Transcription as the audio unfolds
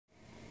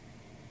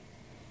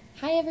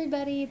Hi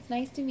everybody, it's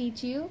nice to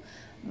meet you.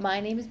 My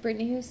name is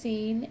Brittany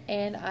Hussein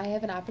and I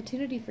have an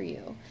opportunity for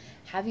you.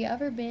 Have you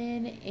ever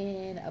been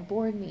in a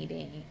board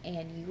meeting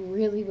and you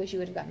really wish you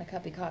would have gotten a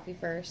cup of coffee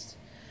first?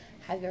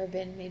 Have you ever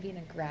been maybe in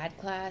a grad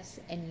class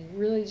and you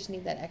really just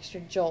need that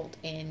extra jolt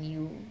and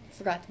you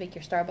forgot to make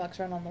your Starbucks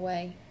run on the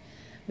way?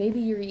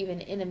 Maybe you're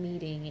even in a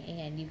meeting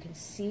and you can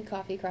see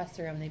coffee across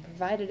the room. They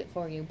provided it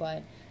for you,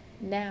 but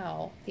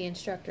now the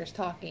instructor's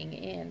talking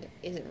and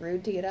is it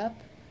rude to get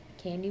up?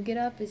 Can you get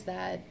up?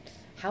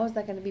 How is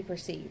that going to be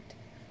perceived?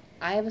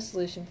 I have a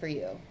solution for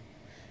you.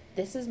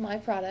 This is my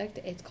product.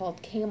 It's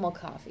called Camel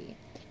Coffee.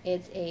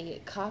 It's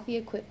a coffee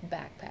equipped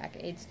backpack.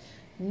 It's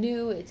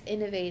new, it's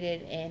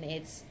innovative, and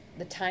it's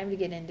the time to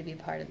get in to be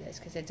part of this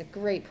because it's a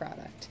great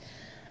product.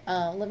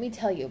 Let me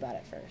tell you about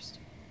it first.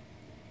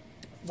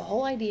 The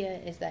whole idea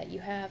is that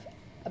you have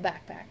a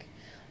backpack.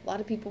 A lot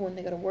of people, when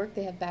they go to work,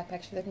 they have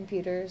backpacks for their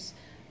computers,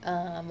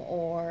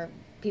 or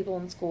people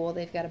in school,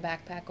 they've got a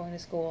backpack going to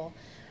school.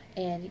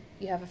 And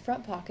you have a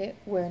front pocket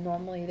where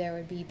normally there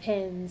would be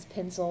pens,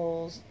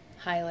 pencils,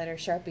 highlighters,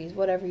 Sharpies,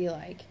 whatever you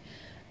like.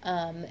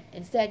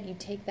 Instead, you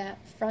take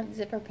that front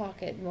zipper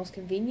pocket, most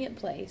convenient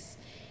place,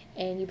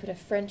 and you put a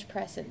French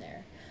press in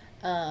there.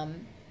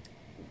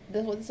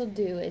 What this will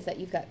do is that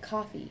you've got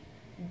coffee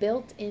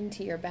built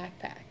into your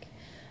backpack.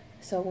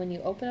 So when you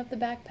open up the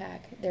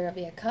backpack, there will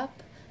be a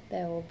cup,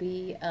 there will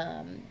be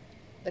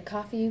the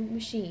coffee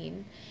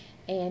machine,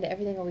 and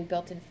everything will be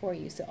built in for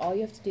you. So all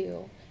you have to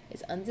do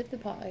is unzip the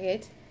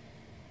pocket,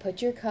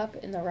 put your cup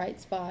in the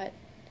right spot,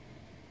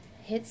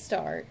 hit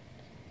start,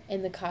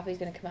 and the coffee is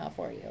going to come out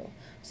for you.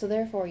 So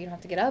therefore, you don't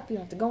have to get up, you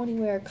don't have to go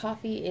anywhere.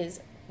 Coffee is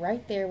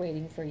right there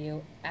waiting for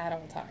you at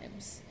all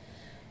times.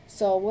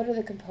 So what are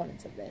the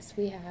components of this?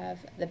 We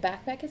have the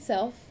backpack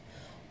itself,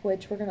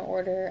 which we're going to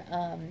order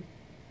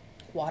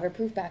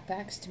waterproof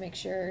backpacks to make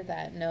sure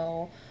that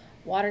no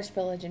water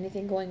spillage,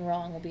 anything going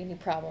wrong will be any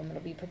problem.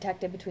 It'll be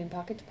protected between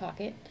pocket to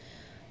pocket.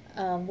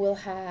 We'll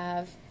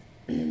have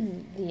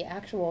the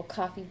actual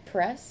coffee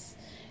press.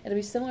 It'll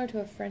be similar to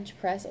a French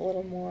press, a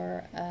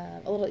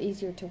little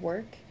easier to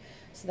work,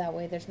 so that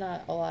way there's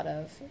not a lot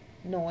of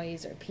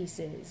noise or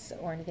pieces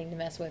or anything to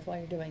mess with while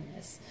you're doing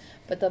this.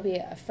 But there'll be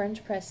a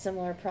French press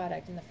similar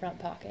product in the front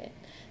pocket.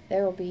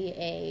 There will be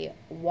a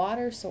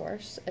water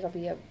source. It'll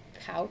be a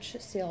pouch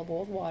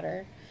sealable with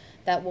water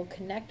that will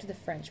connect to the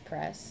French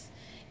press,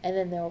 and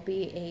then there will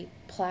be a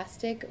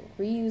plastic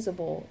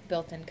reusable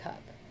built-in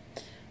cup.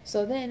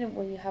 So then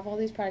when you have all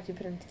these products, you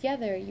put them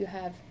together, you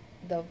have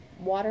the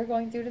water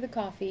going through to the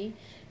coffee,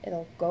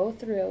 it'll go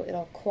through,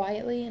 it'll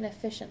quietly and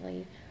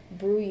efficiently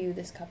brew you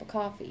this cup of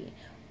coffee,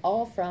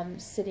 all from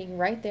sitting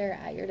right there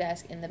at your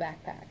desk in the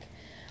backpack.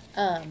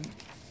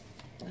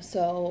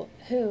 So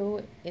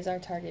who is our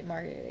target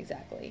market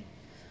exactly?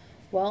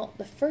 Well,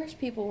 the first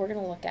people we're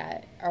going to look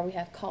at we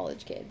have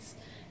college kids.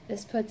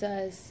 This puts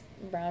us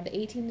around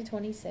 18 to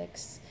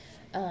 26.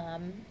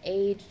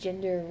 Age,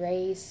 gender,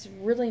 race,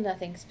 really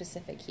nothing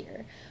specific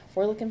here.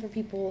 We're looking for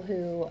people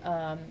who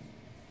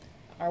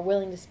are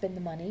willing to spend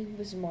the money.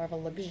 This is more of a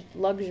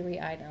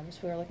luxury items.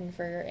 We're looking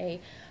for a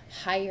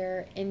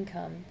higher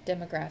income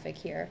demographic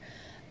here.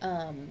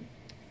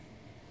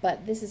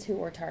 But this is who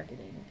we're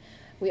targeting.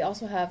 We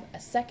also have a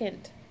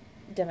second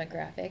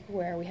demographic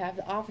where we have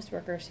the office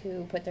workers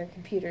who put their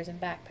computers in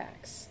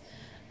backpacks.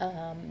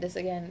 This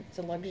again, it's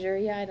a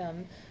luxury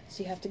item,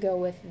 so you have to go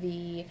with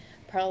the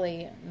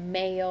probably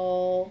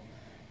male,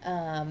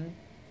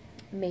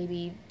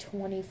 maybe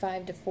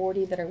 25 to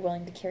 40 that are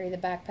willing to carry the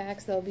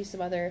backpacks. There'll be some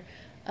other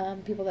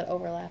people that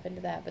overlap into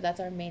that, but that's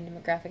our main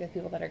demographic of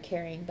people that are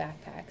carrying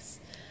backpacks.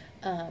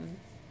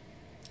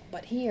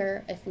 But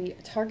here, if we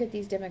target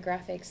these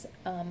demographics,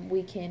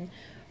 we can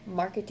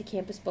market to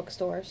campus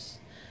bookstores.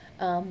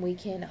 We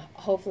can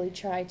hopefully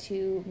try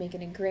to make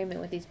an agreement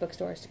with these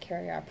bookstores to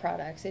carry our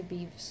products. It'd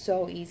be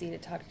so easy to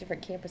talk to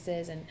different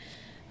campuses and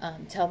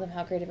tell them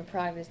how great of a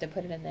product it is to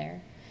put it in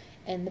there.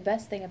 And the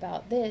best thing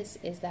about this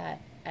is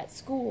that at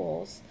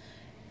schools,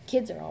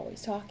 kids are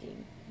always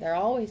talking. They're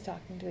always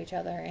talking to each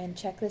other and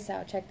check this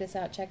out, check this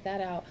out, check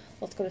that out.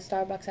 Let's go to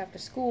Starbucks after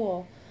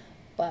school.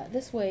 But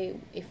this way,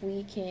 if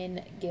we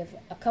can give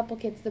a couple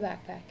kids the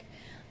backpack,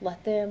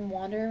 let them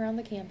wander around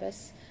the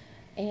campus,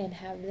 and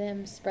have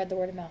them spread the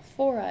word of mouth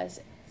for us,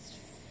 it's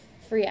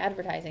free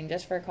advertising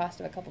just for a cost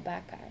of a couple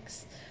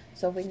backpacks.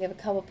 So if we can give a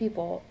couple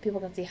people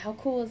can see how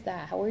cool is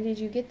that? Where did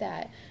you get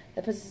that?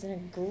 That puts us in a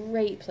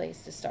great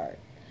place to start.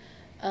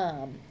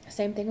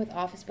 Same thing with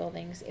office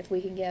buildings. If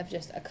we can give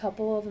just a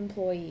couple of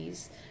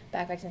employees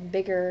backpacks in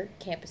bigger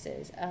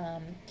campuses.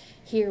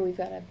 Here we've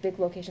got a big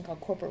location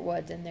called Corporate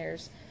Woods, and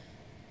there's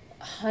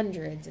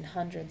hundreds and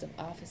hundreds of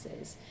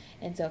offices.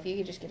 And so if you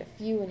could just get a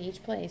few in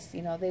each place,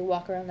 they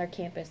walk around their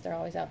campus, they're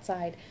always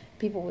outside,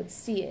 people would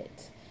see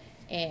it.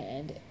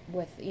 And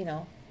with,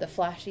 the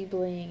flashy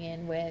bling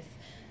and with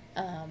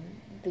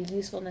the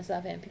usefulness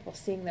of it and people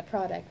seeing the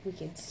product, we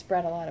could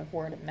spread a lot of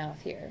word of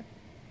mouth here.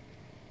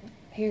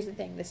 Here's the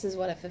thing, this is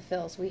what it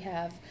fulfills. We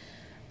have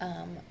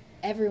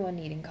everyone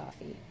needing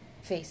coffee.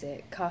 Face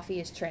it, coffee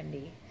is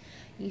trendy.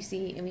 You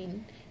see, I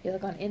mean, you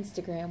look on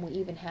Instagram, we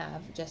even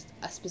have just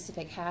a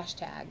specific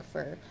hashtag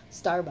for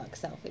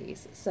Starbucks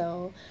selfies.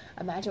 So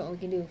imagine what we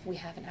can do if we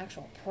have an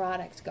actual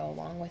product go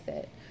along with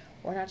it.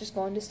 We're not just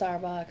going to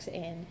Starbucks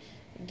and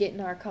getting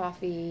our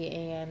coffee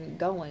and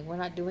going. We're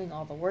not doing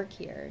all the work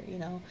here, you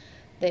know.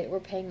 That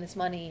we're paying this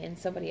money and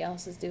somebody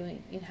else is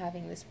doing and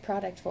having this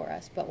product for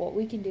us. But what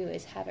we can do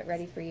is have it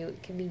ready for you,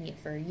 convenient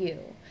for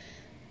you.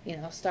 You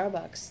know,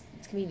 Starbucks,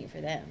 it's convenient for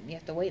them. You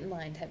have to wait in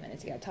line 10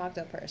 minutes. You got to talk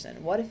to a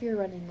person. What if you're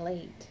running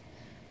late?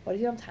 What if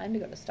you don't have time to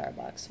go to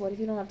Starbucks? What if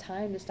you don't have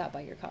time to stop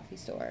by your coffee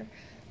store?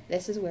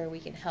 This is where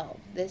we can help.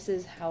 This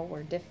is how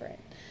we're different.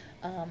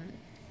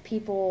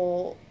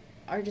 People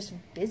are just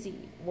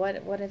busy. What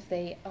if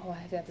they, oh,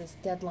 I've got this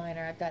deadline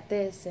or I've got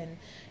this, and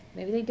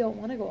maybe they don't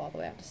want to go all the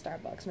way out to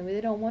Starbucks. Maybe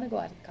they don't want to go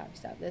out to the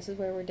coffee shop. This is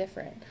where we're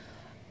different.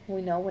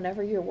 We know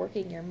whenever you're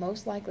working, you're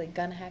most likely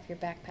going to have your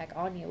backpack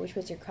on you, which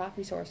was your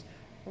coffee source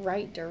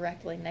right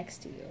directly next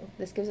to you.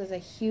 This gives us a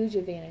huge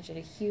advantage and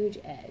a huge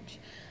edge.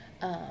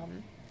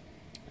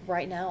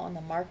 Right now on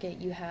the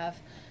market, you have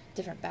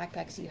different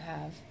backpacks. You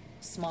have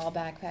small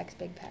backpacks,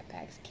 big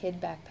backpacks, kid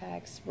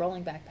backpacks,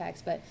 rolling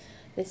backpacks, but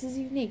this is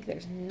unique.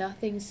 There's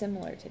nothing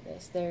similar to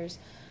this. There's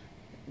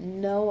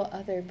no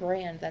other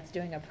brand that's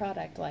doing a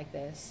product like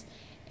this.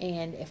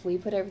 And if we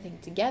put everything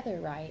together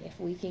right, if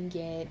we can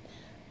get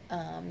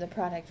the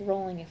product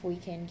rolling, if we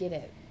can get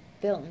it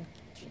built and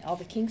all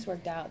the kinks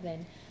worked out,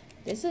 then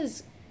this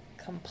is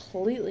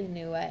completely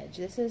new edge.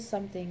 This is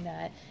something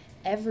that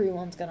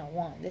everyone's going to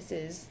want. This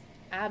is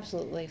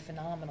absolutely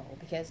phenomenal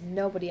because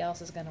nobody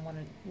else is going to want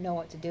to know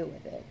what to do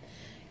with it.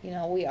 You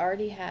know, we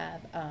already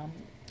have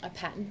a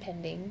patent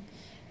pending,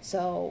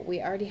 so we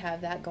already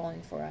have that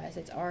going for us.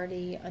 It's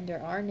already under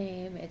our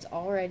name. It's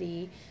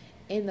already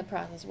in the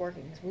process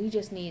working. We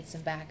just need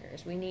some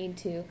backers. We need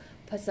to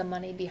put some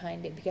money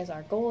behind it because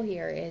our goal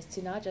here is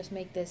to not just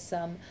make this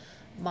some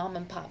mom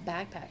and pop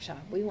backpack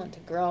shop. We want to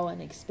grow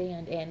and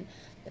expand, and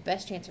the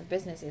best chance for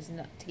business is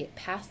not to get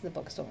past the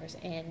bookstores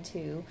and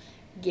to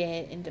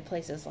get into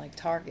places like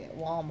Target,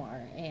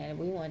 Walmart, and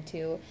we want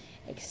to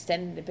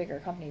extend into bigger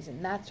companies,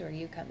 and that's where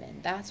you come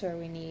in. That's where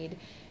we need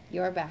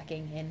your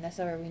backing, and that's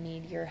where we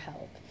need your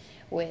help.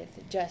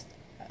 With just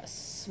a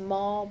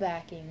small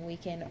backing, we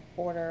can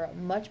order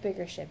much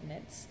bigger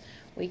shipments.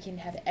 We can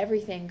have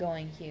everything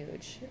going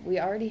huge. We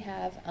already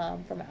have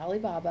from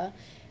Alibaba,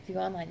 if you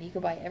go online, you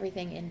can buy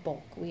everything in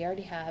bulk. We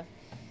already have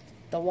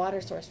the water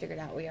source figured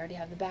out. We already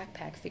have the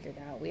backpack figured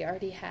out. We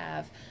already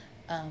have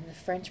the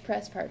French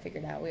press part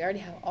figured out. We already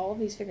have all of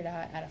these figured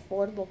out at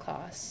affordable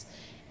costs,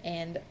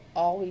 and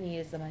all we need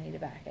is the money to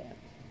back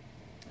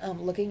it.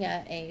 Looking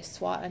at a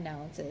SWOT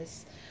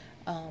analysis,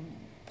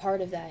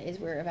 part of that is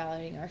we're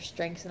evaluating our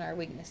strengths and our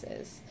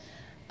weaknesses.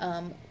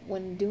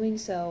 When doing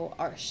so,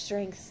 our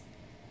strengths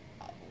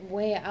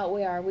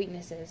outweigh our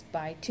weaknesses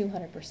by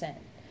 200%.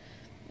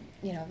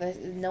 You know,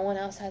 no one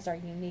else has our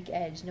unique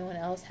edge. No one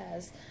else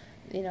has,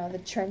 you know, the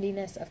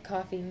trendiness of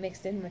coffee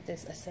mixed in with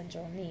this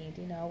essential need.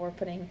 You know, we're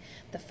putting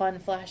the fun,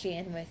 flashy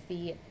in with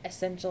the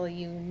essential,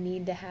 you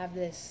need to have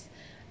this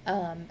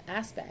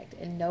aspect,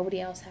 and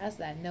nobody else has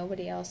that.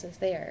 Nobody else is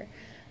there.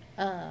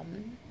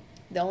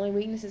 The only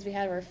weaknesses we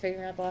had were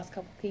figuring out the last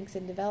couple kinks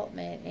in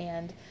development,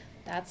 and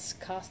that's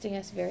costing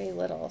us very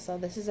little. So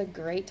this is a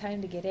great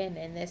time to get in,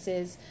 and this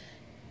is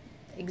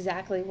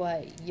exactly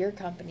what your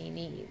company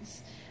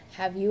needs.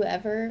 Have you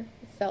ever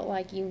felt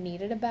like you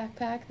needed a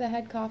backpack that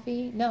had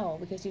coffee? No,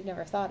 because you've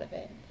never thought of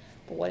it.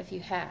 But what if you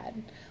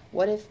had?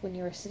 What if when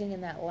you were sitting in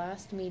that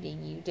last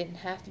meeting, you didn't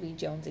have to be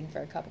jonesing for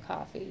a cup of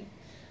coffee?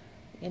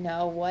 You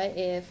know, what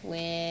if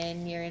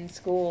when you're in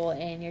school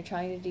and you're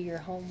trying to do your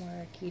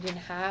homework, you didn't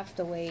have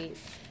to wait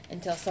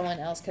until someone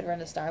else could run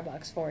to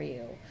Starbucks for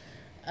you?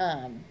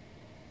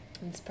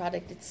 This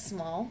product, it's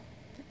small,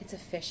 it's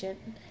efficient,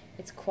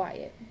 it's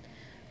quiet.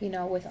 You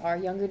know, with our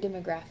younger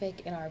demographic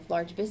and our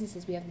large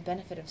businesses, we have the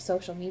benefit of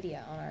social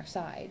media on our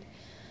side.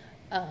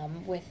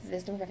 With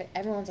this demographic,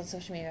 everyone's on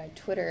social media,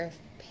 Twitter,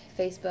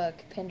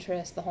 Facebook,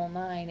 Pinterest, the whole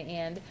nine,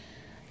 and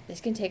this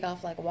can take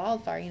off like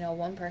wildfire. You know,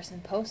 one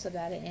person posts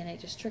about it and it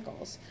just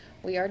trickles.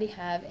 We already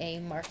have a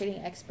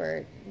marketing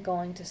expert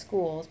going to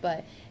schools,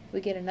 but if we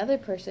get another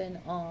person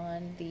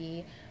on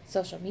the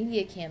social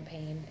media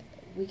campaign,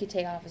 we could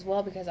take off as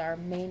well because our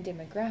main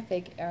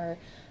demographic are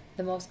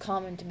the most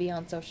common to be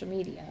on social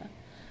media.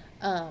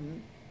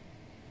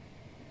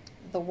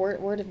 The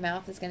word of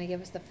mouth is going to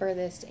give us the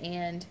furthest,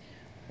 and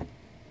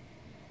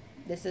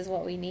this is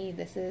what we need.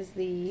 This is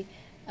the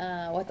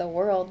what the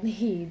world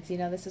needs. You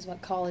know, this is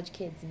what college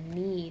kids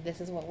need. This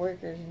is what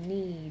workers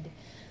need.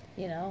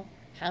 You know,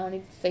 how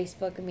many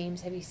Facebook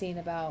memes have you seen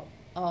about,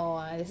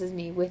 oh, this is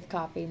me with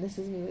coffee and this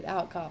is me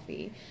without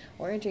coffee?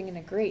 We're entering in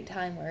a great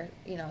time where,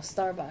 you know,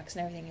 Starbucks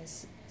and everything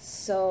is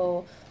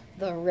so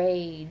the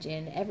rage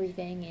and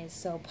everything is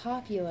so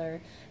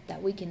popular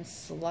that we can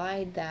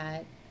slide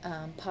that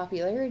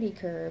popularity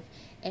curve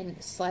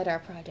and slide our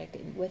project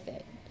in with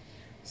it.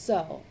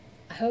 So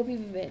I hope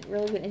you've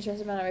really been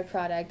interested about my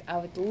product. I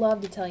would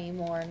love to tell you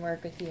more and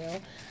work with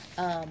you.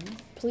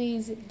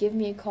 Please give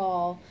me a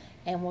call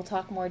and we'll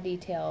talk more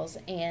details,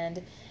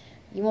 and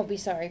you won't be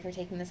sorry for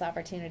taking this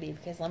opportunity,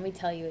 because let me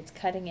tell you, it's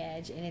cutting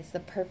edge and it's the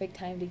perfect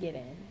time to get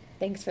in.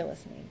 Thanks for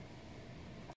listening.